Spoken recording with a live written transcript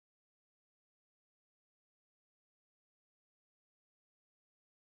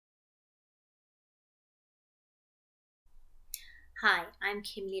Hi, I'm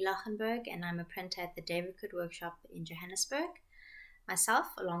Kim-Lee Loggenberg and I'm a printer at the David Krut Workshop in Johannesburg. Myself,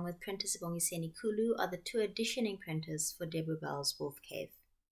 along with printer Sibongiseni Kulu, are the two editioning printers for Deborah Bell's Wolf Cave.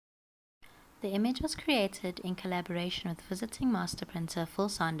 The image was created in collaboration with visiting master printer Phil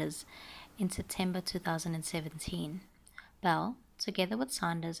Sanders in September 2017. Bell, together with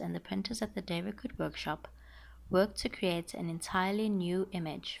Sanders and the printers at the David Krut Workshop, worked to create an entirely new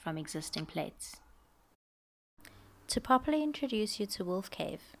image from existing plates. To properly introduce you to Wolf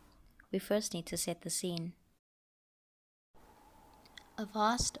Cave, we first need to set the scene. A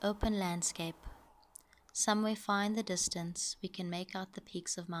vast open landscape. Somewhere far in the distance, we can make out the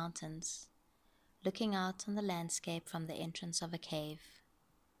peaks of mountains, looking out on the landscape from the entrance of a cave.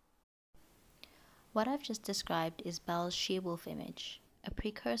 What I've just described is Bell's she-wolf image, a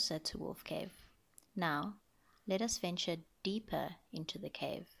precursor to Wolf Cave. Now, let us venture deeper into the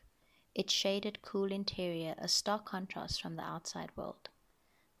cave. Its shaded, cool interior, a stark contrast from the outside world.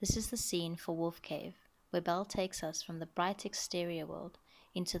 This is the scene for Wolf Cave, where Bell takes us from the bright exterior world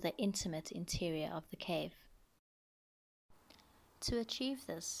into the intimate interior of the cave. To achieve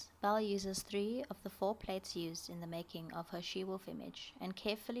this, Bell uses 3 of the 4 plates used in the making of her she-wolf image and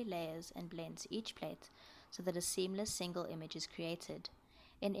carefully layers and blends each plate so that a seamless single image is created,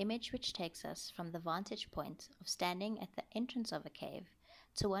 an image which takes us from the vantage point of standing at the entrance of a cave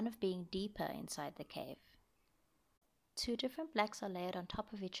to one of being deeper inside the cave. 2 different blacks are layered on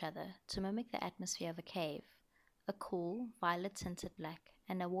top of each other to mimic the atmosphere of a cave. A cool, violet-tinted black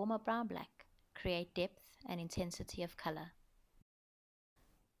and a warmer brown black create depth and intensity of color.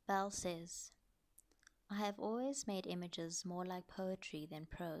 Bell says, "I have always made images more like poetry than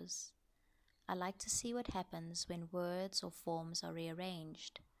prose. I like to see what happens when words or forms are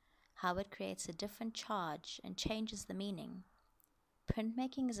rearranged, how it creates a different charge and changes the meaning.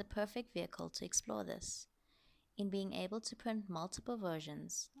 Printmaking is a perfect vehicle to explore this. In being able to print multiple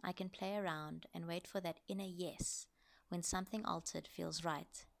versions, I can play around and wait for that inner yes when something altered feels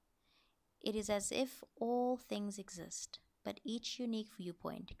right. It is as if all things exist, but each unique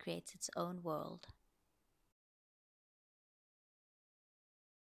viewpoint creates its own world."